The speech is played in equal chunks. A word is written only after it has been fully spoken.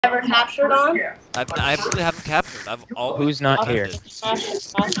ever captured on? I really haven't captured. I've always Who's not here?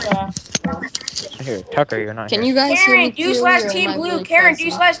 Here, Tucker, you're not Can here. you guys hear me Karen, do clearly, slash or am team I blue. really Karen, do fuzzy?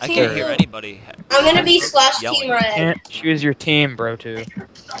 slash I team can't blue. hear anybody. I'm gonna be Bro's slash yelling. team red. Can't choose your team, bro, too.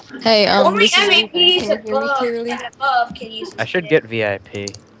 Hey, Only this is Ethan. MVPs Can you hear me above, clearly? above can use I should get VIP.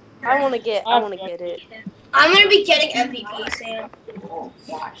 I wanna get it. I'm gonna be getting MVP, Sam.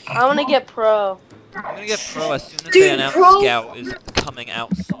 I wanna get pro. I'm gonna get pro as soon as Dude, they announce Pro- Scout is coming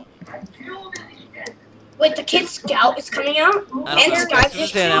out soon. Wait, the Kid Scout is coming out? I don't And know. Sky As soon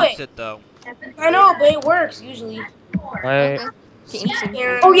as just they do announce it. it, though. I know, but it works usually. Wait,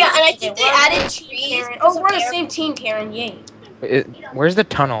 Oh yeah, and I think they added trees. Oh, we're on the same team, Karen. Yay. where's the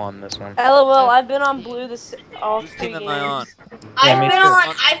tunnel on this one? LOL, I've been on blue all Whose 3 team am I on? games. me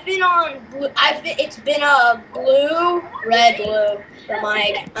too. I've been on blue. It's been a blue, red, blue for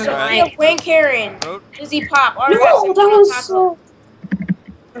Mike. Alright. We have Wayne Karen, Bro, Lizzie Pop. No, that was so.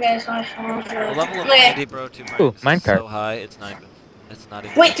 Okay, so the level of Okay. Andy Bro 2 Ooh, is minecart. so high, it's not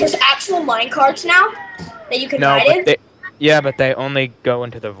even. Wait, there's actual minecarts now that you can No, ride in? but they only go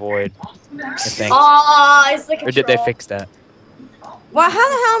into the void, I think. Aw, it's like a Or did they troll. fix that? Well, how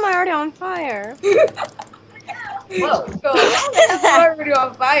the hell am I already on fire? Whoa, I'm already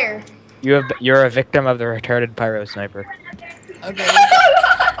on fire. You're a victim of the retarded pyro sniper. Okay.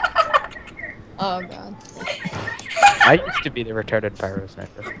 Oh god. I used to be the retarded pyro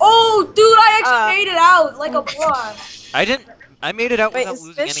sniper. Oh, dude, I actually made it out like a boss. I made it out Wait, without is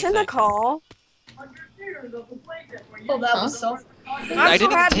losing Fish in the anything. call? Oh, that was so. I I'm so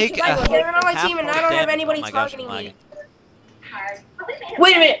didn't happy take because I a was Karen on my half team and heart I don't have damage. anybody Oh my gosh, targeting I'm me. lagging.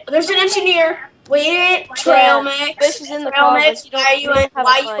 Wait a minute, there's an engineer. Wait a minute, Trail Mix. Fish is in the Trail call, Mix, but you why don't you have a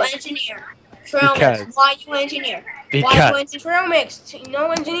why plan. you engineer? Trail Because. Mix, why you engineer? Why you Because. engineer? Trail Mix,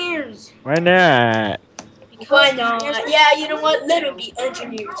 no engineers. Why not? Why not? Yeah, you know what? Let it be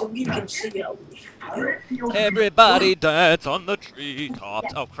engineered so we can see it. Everybody dance on the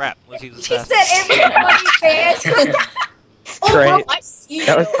treetops. Oh crap, was he the She fastest? said everybody dance. Oh, Trey, bro, I see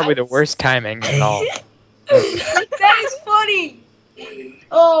That was you. probably the worst timing at all. That is funny.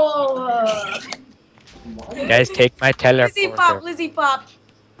 Oh, Guys, take my Lizzie Pop, teleporter. Lizzie Pop,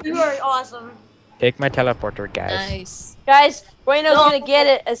 you are awesome. Take my teleporter, guys. Nice. Guys, Bueno's No. gonna get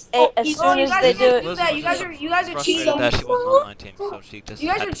it as Oh, soon you as guys they didn't do it. do that. You guys are Frustrated cheating. that she wasn't on my team, so she just You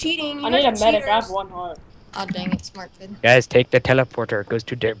guys had are to- cheating. You I need a guys are medic. I have cheaters. 1 heart. Oh dang it, smart kid. Guys, take the teleporter. It goes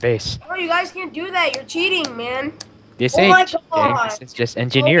to their base. Oh, you guys can't do that. You're cheating, man. This Oh ain't my cheating. God. This is just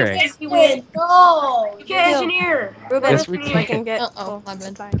engineering. Oh, you win. No, you can't Yeah. engineer. Ruben, Yes, we I can get. Uh-oh, my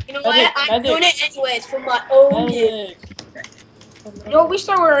bad. Fine. You know Medic, what? I'm medic. doing it anyways for my own good. Medic. No, we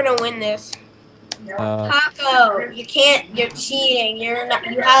still were gonna win this. Uh, Taco, you can't. You're cheating. You're not.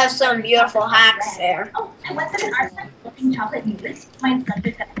 You have some beautiful hacks there.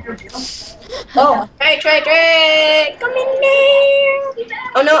 Oh, Trey, come in there.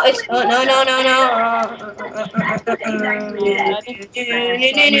 Oh no, it's no.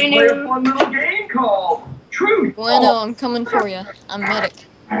 One little game called Truth. Bueno, I'm coming for you. I'm medic.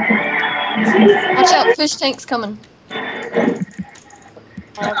 Watch out, fish tank's coming.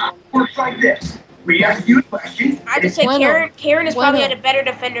 Works like this. We ask you a question. I just say Bueno. Karen is probably Bueno. a better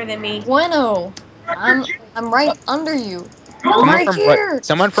defender than me. Bueno, I'm right under you. I'm someone right from here.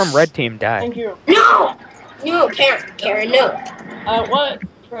 someone from red team died. Thank you. No, Karen, no. What?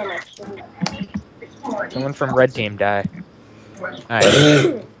 Tremor. Someone from red team died. Alright.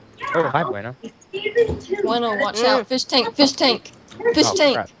 Oh, hi, Bueno. Bueno, watch out, fish tank, fish tank, fish Oh,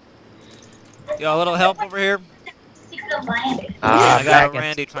 tank. crap. Yo, a little help over here. Ah, I got back a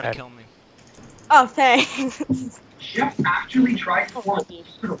Randy in- trying to kill me. Oh, thanks. Chef actually tried to form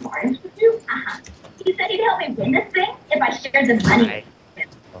an alliance with you? He said he'd help me win this thing if I shared the money.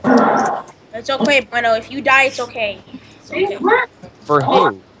 It's okay, Bueno. If you die, it's okay. It's okay. For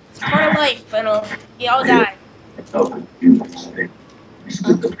who? It's part of life, Bueno. We all die.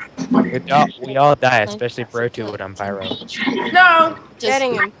 We all die, especially Bro 2 with Pyro. No. Just,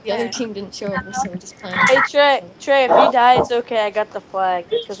 Getting him. the other team didn't show up, so we're just playing. Hey Trey, if you die, it's okay. I got the flag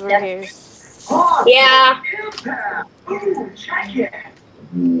because we're here. Yeah. Ooh, check it.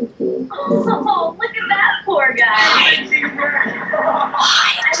 Oh, look at that poor guy. I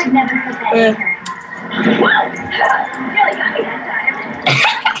would never put that in her. Wow. Really got me that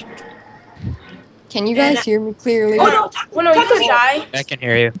time. Can you guys hear me clearly? Oh no, Bueno, you can die. I can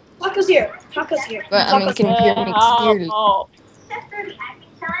hear you. Taco's here. Taco's here. But I mean, can you hear me clearly? Oh, Except for the acting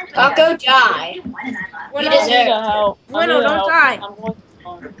challenge. Taco die. You won and I lost. Bueno, I need a help. I Bueno, need a don't help. die. I'm going-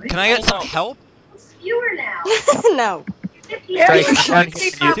 Can I get some help? Fewer now. No. Trey, come down here.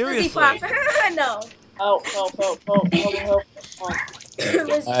 Lizzie Pop, Seriously. Lizzie Pop. No. Help.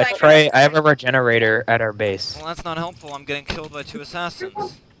 Trey, I have a regenerator at our base. Well, that's not helpful. I'm getting killed by 2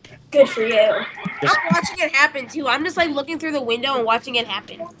 assassins. Good for you. Just- I'm watching it happen too. I'm just like looking through the window and watching it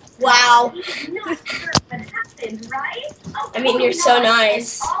happen. Wow. Not sure what happened, right? I mean, you're so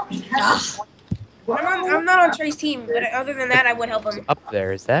nice. I'm not on Trey's team, but other than that, I would help him. Up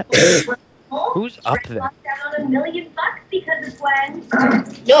there, is that? Who's up there? Lost out on $1 million because of Gwen.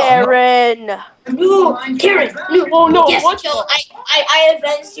 No, Karen. no, Karen, no. Oh no, Yes, what? Joe, I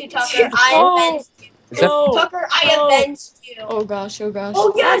avenged you, Tucker. I avenged you. Is that No. Tucker, I No. avenged you. Oh gosh, oh gosh.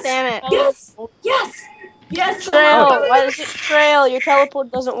 Oh, yes. Damn it. Yes. Yes. Yes. Trail, why does it trail? Your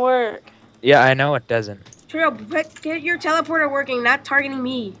teleport doesn't work. Yeah, I know it doesn't. Trail, get your teleporter working, not targeting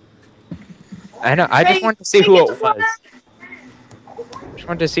me. I know. I just want to see who it was. Just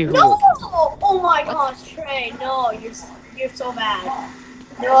want to see who. No! Oh my gosh, Trey. No, you're so bad.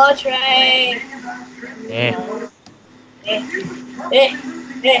 No, Trey. Yeah.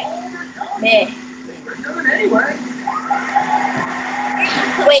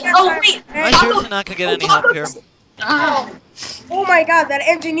 Wait, oh wait. I'm seriously not gonna get any help here. Ow. Oh my god, that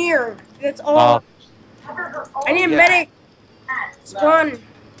engineer. That's all. I need a Yeah. medic. Spawn.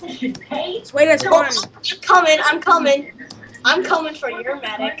 Wait a spawn. I'm coming for your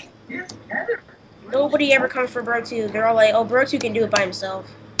medic. Nobody ever comes for Bro 2. They're all like, oh, Bro 2 can do it by himself.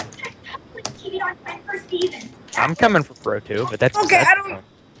 I'm coming for Pro 2, but that's Okay, that's I don't- fine.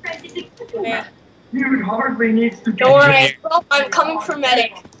 Okay, Dude hardly needs to Don't worry, bro, I'm coming for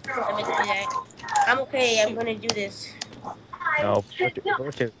medic. I'm gonna do that. I'm okay, I'm gonna do this. No, Pro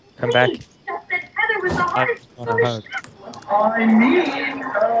 2. Come back. I just want a hug. I mean,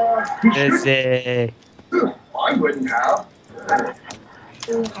 Lizzie. I wouldn't have.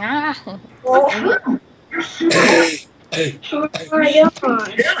 Ah.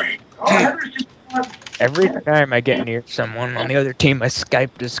 Every time I get near someone on the other team, my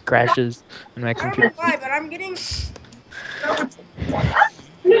Skype just crashes and my I don't know computer. why, but I'm getting.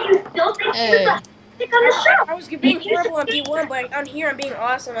 Hey. I was being horrible on B1, but on here I'm being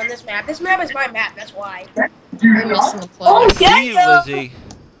awesome on this map. This map is my map, that's why. We're missing the play. Oh, See you, yeah. Lizzie.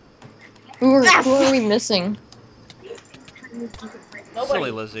 Who are we missing? Silly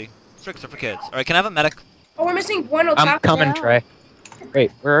Nobody. Lizzie. Tricks are for kids. Alright, can I have a medic? Oh, we're missing Bueno I'm Taco. coming, now. Trey.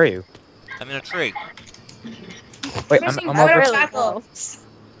 Wait, where are you? I'm in a tree. Wait, Missing I'm Bueno over. Really Taco. close.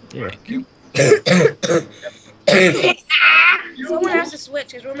 Yeah. Thank you. Someone has to switch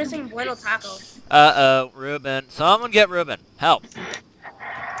because we're missing Bueno Taco. Uh-oh, Ruben. Someone get Ruben. Help.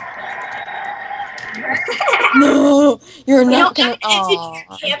 No, you're You know, not gonna. I'm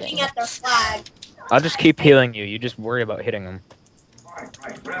Aw, camping dang at their flag. I'll just keep healing you. You just worry about hitting them.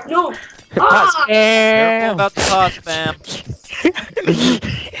 No. Pot Careful spam! about the paw spam.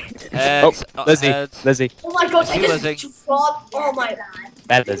 Heads. Oh, Lizzie, Heads. Lizzie, Oh my gosh, I You, just Lizzie. dropped. Oh my.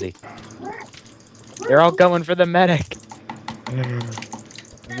 bad Lizzie. They're all going for the medic.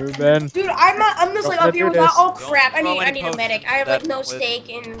 Ruben. Dude, I'm just like Don't up here do without. this. Oh crap! I Don't need throw a any medic. I have posts like no that with- stake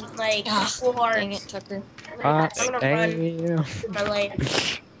in like Ah, full hearts. Dang it, Tucker. Pot I'm gonna run spam. for my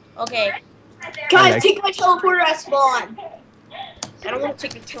life. Okay, Guys, like- take my teleporter at spawn. I don't want to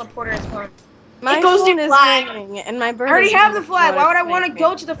take the teleporter as well. My It goes to phone is flag. ringing, and my I bird. already is have the ringing, flag. so Why would I it's want to making-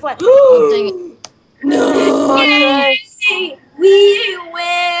 go to the flag? Dang it. No. Yay! We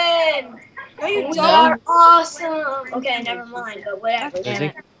win. No, you We don't. are awesome. Okay, never mind. But whatever.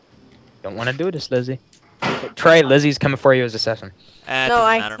 Lizzie. Don't want to do this, Lizzie. Trey, Lizzie's coming for you as assassin. It No, doesn't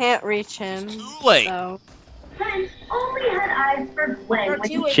I matter. can't reach him. Too late. So. Gwen only had eyes for Gwen. Or When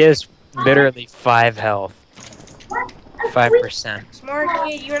two She has literally 5 health. 5%. Smart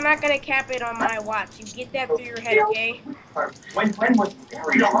kid, you're not gonna cap it on my watch. You get that through your head, okay? When Gwen was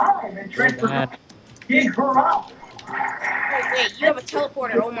buried alive and Trent Feel bad. dig her up. Wait, you have a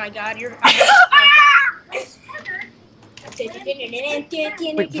teleporter. Oh my god, you're.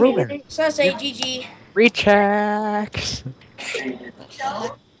 Wait, Ruben. So say GG. Recheck.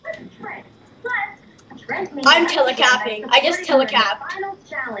 I'm telecapping. I just telecap. Final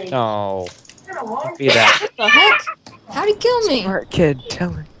challenge. No. Don't be that What the heck? How'd he kill me? smart kid. Tell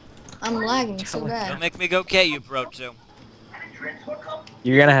her. I'm lagging so Don't bad. make me go K, you bro too.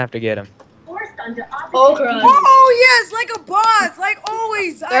 You're gonna have to get him. Forced onto Oh, opposite crud. Oh yes, like a boss, like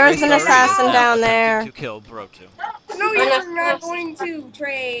always. There's an assassin down there. To kill bro too. No, you're not going to,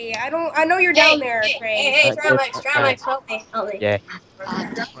 Trey. I know you're down there, Trey. Hey, Stramax, help me. Yeah.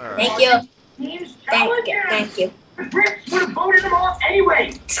 Where? Thank you. Team's Thank you. challenger. Thank you. The Brits would have voted him off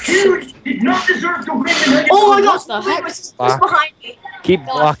anyway. Dude did not deserve to win the million. Oh my gosh, the heck? who's behind me? Keep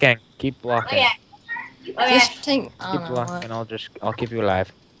blocking. Keep blocking. Okay. Okay. Fish tank. I Keep don't know blocking, what. and I'll keep you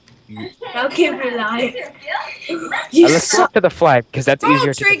alive. How can we lie? Let's You go suck. up to the flag because that's Oh,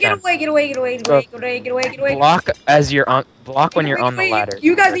 easier to Trey, get defend. away, get away, get away, get away, get away, get away, get away. Block as you're on. Block when Get you're away, on the get away. ladder.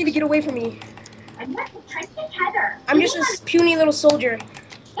 You guys need to get away from me. I'm not trying to tether. I'm just a puny little soldier.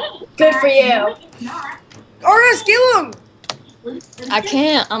 Good for you. RS, kill him! I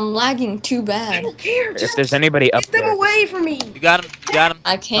can't. I'm lagging too I bad. don't care. If Just there's anybody up get them there, away from me. You got him. You got him.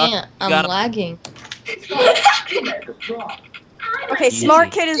 I can't. You I'm got him. lagging. Okay, Easy.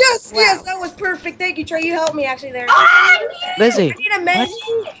 smart kid is. Yes, wow. yes, that was perfect. Thank you, Trey. You helped me actually there. Lizzie. I need a med.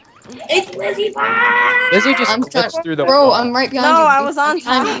 It's Lizzie Bye. Lizzie just I'm glitched through the Bro, wall. I'm right behind No, you. I was on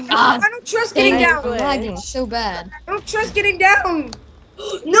Behind me. top. I don't trust getting Dang it, down. I'm lagging so bad. I don't trust getting down.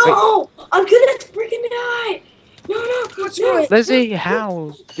 No, I'm gonna freaking die. No, What's no. wrong? Lizzie,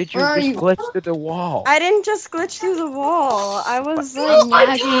 how did you Where are just you? glitch through the wall? I didn't just glitch through the wall. I was like, I'm I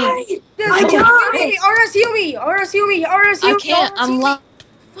lagging. died. Yes, I died. RS, heal me. RS, heal me. RS, heal I me. can't. RS, I'm heal me.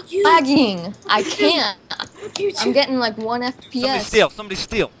 Fuck you. lagging. I can't. Fuck you I'm too. getting like 1 Somebody FPS. steal. Somebody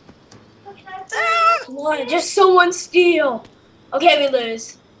steal. Come on, just someone steal. Okay, we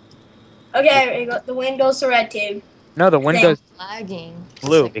lose. Okay, we got, the win goes to red team. No, the windows I'm lagging. Just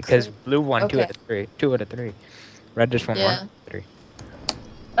blue like because crazy. blue won Okay. 2 out of 3. Red just won Yeah. 1 out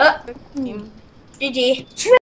of 3. GG.